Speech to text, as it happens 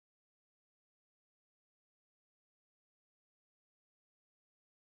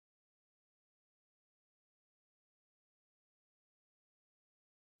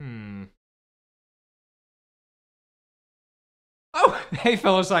Oh, hey,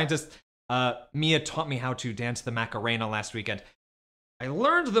 fellow scientists. Mia taught me how to dance the Macarena last weekend. I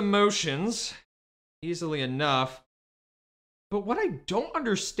learned the motions easily enough, but what I don't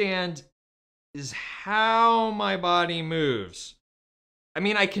understand is how my body moves. I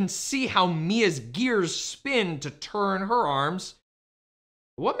mean, I can see how Mia's gears spin to turn her arms.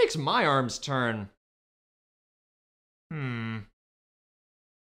 What makes my arms turn?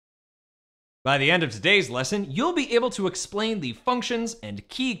 By the end of today's lesson, you'll be able to explain the functions and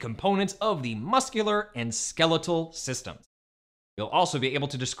key components of the muscular and skeletal systems. You'll also be able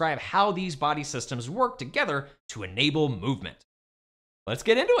to describe how these body systems work together to enable movement. Let's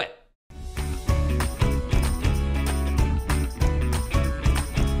get into it.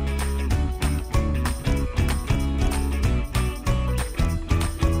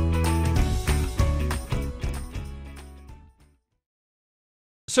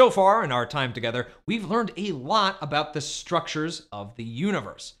 So far in our time together, we've learned a lot about the structures of the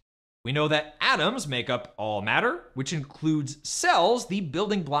universe. We know that atoms make up all matter, which includes cells, the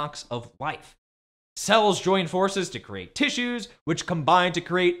building blocks of life. Cells join forces to create tissues, which combine to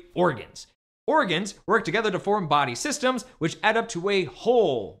create organs. Organs work together to form body systems, which add up to a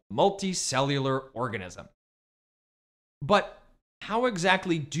whole, multicellular organism. But how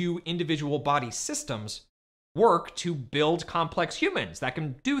exactly do individual body systems work to build complex humans that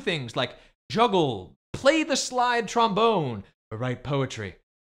can do things like juggle, play the slide trombone, or write poetry?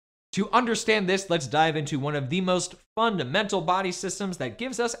 To understand this, let's dive into one of the most fundamental body systems that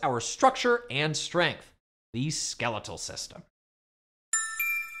gives us our structure and strength, the skeletal system.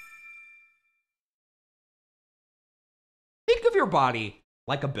 Think of your body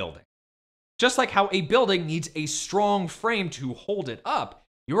like a building. Just like how a building needs a strong frame to hold it up,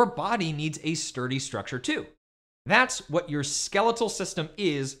 your body needs a sturdy structure too. That's what your skeletal system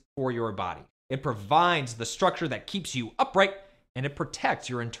is for your body. It provides the structure that keeps you upright, and it protects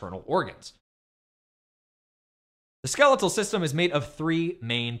your internal organs. The skeletal system is made of three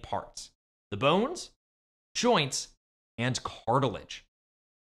main parts: the bones, joints, and cartilage.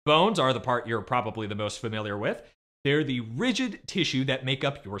 Bones are the part you're probably the most familiar with. They're the rigid tissue that make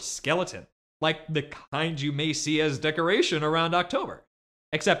up your skeleton, like the kind you may see as decoration around October.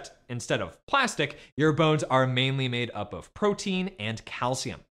 Except instead of plastic, your bones are mainly made up of protein and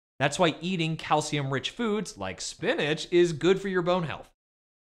calcium. That's why eating calcium-rich foods like spinach is good for your bone health.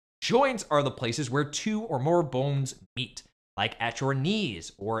 Joints are the places where two or more bones meet, like at your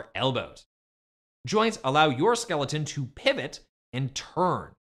knees or elbows. Joints allow your skeleton to pivot and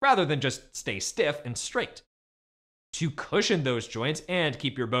turn, rather than just stay stiff and straight. To cushion those joints and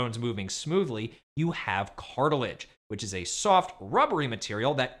keep your bones moving smoothly, you have cartilage, which is a soft, rubbery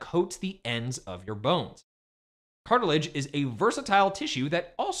material that coats the ends of your bones. Cartilage is a versatile tissue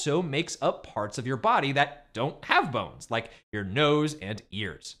that also makes up parts of your body that don't have bones, like your nose and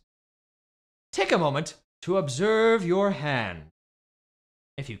ears. Take a moment to observe your hand.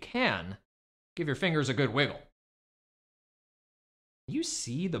 If you can, give your fingers a good wiggle. You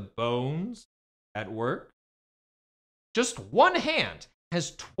see the bones at work? Just one hand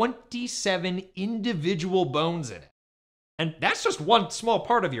has 27 individual bones in it. And that's just one small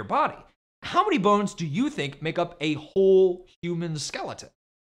part of your body. How many bones do you think make up a whole human skeleton?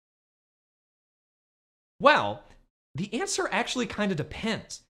 Well, the answer actually kind of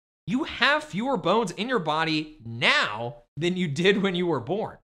depends. You have fewer bones in your body now than you did when you were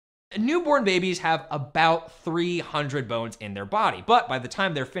born. Newborn babies have about 300 bones in their body, but by the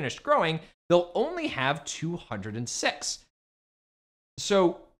time they're finished growing, they'll only have 206.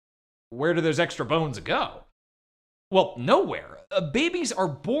 So, where do those extra bones go? Well, nowhere. Babies are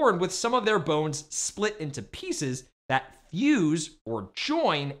born with some of their bones split into pieces that fuse or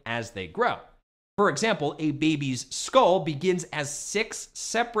join as they grow. For example, a baby's skull begins as 6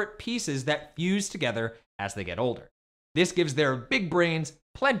 separate pieces that fuse together as they get older. This gives their big brains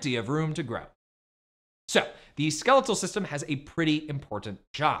plenty of room to grow. So, the skeletal system has a pretty important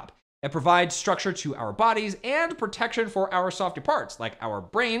job. It provides structure to our bodies and protection for our softer parts, like our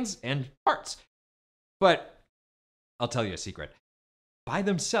brains and hearts. But I'll tell you a secret. By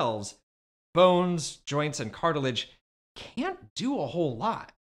themselves, bones, joints, and cartilage can't do a whole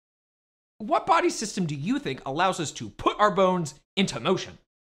lot. What body system do you think allows us to put our bones into motion?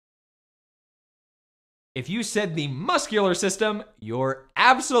 If you said the muscular system, you're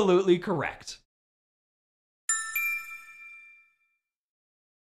absolutely correct.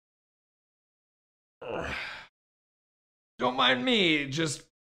 Don't mind me, just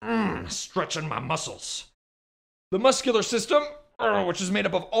stretching my muscles. The muscular system, which is made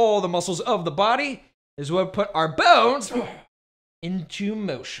up of all the muscles of the body, is what put our bones into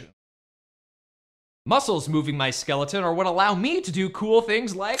motion. Muscles moving my skeleton are what allow me to do cool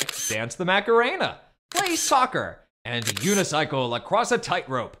things like dance the Macarena, play soccer, and unicycle across a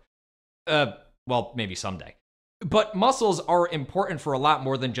tightrope. Well, maybe someday. But muscles are important for a lot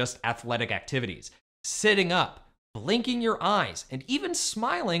more than just athletic activities. Sitting up, blinking your eyes, and even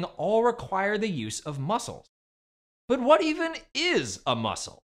smiling all require the use of muscles. But what even is a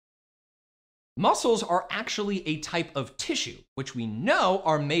muscle? Muscles are actually a type of tissue, which we know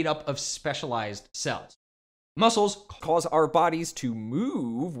are made up of specialized cells. Muscles Cause our bodies to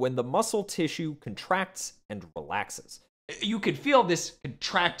move when the muscle tissue contracts and relaxes. You could feel this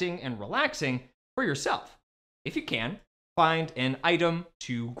contracting and relaxing for yourself. If you can, find an item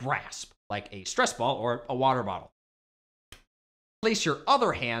to grasp, like a stress ball or a water bottle. Place your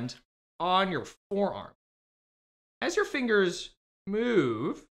other hand on your forearm. As your fingers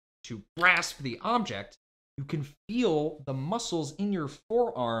move to grasp the object, you can feel the muscles in your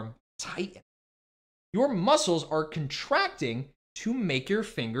forearm tighten. Your muscles are contracting to make your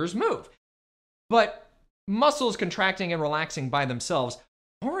fingers move. But muscles contracting and relaxing by themselves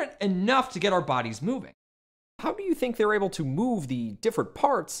aren't enough to get our bodies moving. How do you think they're able to move the different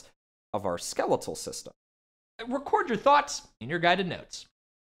parts of our skeletal system? Record your thoughts in your guided notes.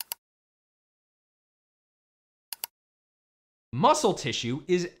 Muscle tissue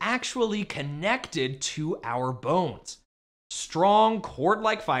is actually connected to our bones. Strong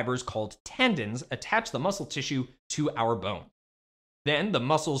cord-like fibers called tendons attach the muscle tissue to our bone. Then the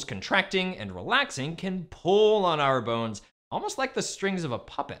muscles contracting and relaxing can pull on our bones, almost like the strings of a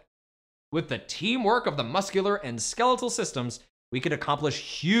puppet. With the teamwork of the muscular and skeletal systems, we could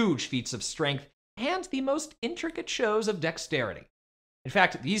accomplish huge feats of strength and the most intricate shows of dexterity. In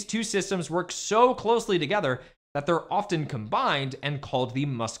fact, these two systems work so closely together that they're often combined and called the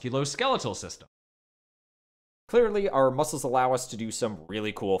musculoskeletal system. Clearly, our muscles allow us to do some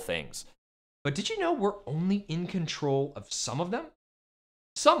really cool things. But did you know we're only in control of some of them?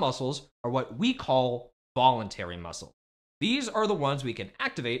 Some muscles are what we call voluntary muscles. These are the ones we can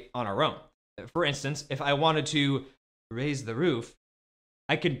activate on our own. For instance, if I wanted to raise the roof,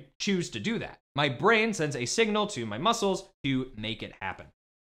 I can choose to do that. My brain sends a signal to my muscles to make it happen.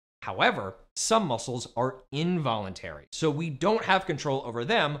 However, some muscles are involuntary, so we don't have control over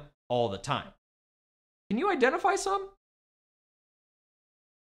them all the time. Can you identify some?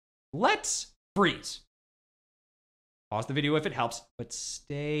 Let's freeze. Pause the video if it helps, but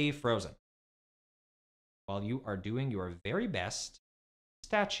stay frozen. While you are doing your very best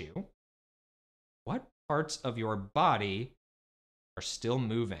statue, what parts of your body are still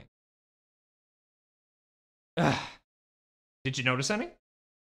moving? Did you notice any?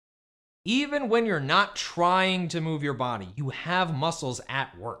 Even when you're not trying to move your body, you have muscles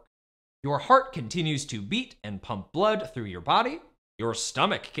at work. Your heart continues to beat and pump blood through your body. Your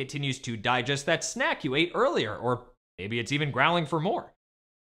stomach continues to digest that snack you ate earlier, or maybe it's even growling for more.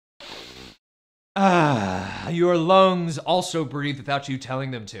 Your lungs also breathe without you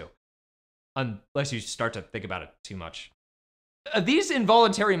telling them to. Unless you start to think about it too much. These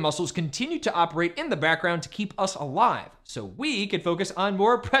involuntary muscles continue to operate in the background to keep us alive, so we can focus on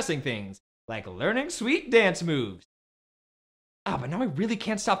more pressing things, like learning sweet dance moves. But now I really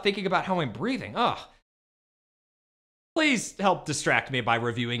can't stop thinking about how I'm breathing. Please help distract me by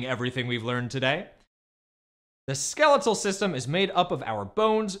reviewing everything we've learned today. The skeletal system is made up of our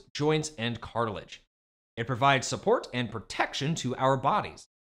bones, joints, and cartilage. It provides support and protection to our bodies.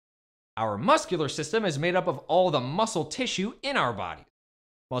 Our muscular system is made up of all the muscle tissue in our body.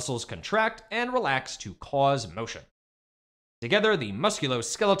 Muscles contract and relax to cause motion. Together, the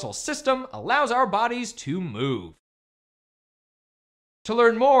musculoskeletal system allows our bodies to move. To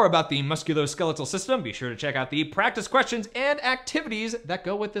learn more about the musculoskeletal system, be sure to check out the practice questions and activities that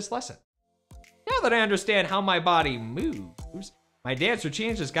go with this lesson. Now that I understand how my body moves, my dance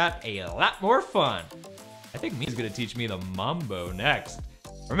routine just got a lot more fun. I think Mia's gonna teach me the mambo next.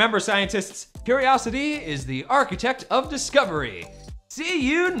 Remember, scientists, curiosity is the architect of discovery. See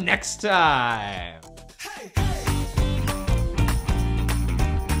you next time.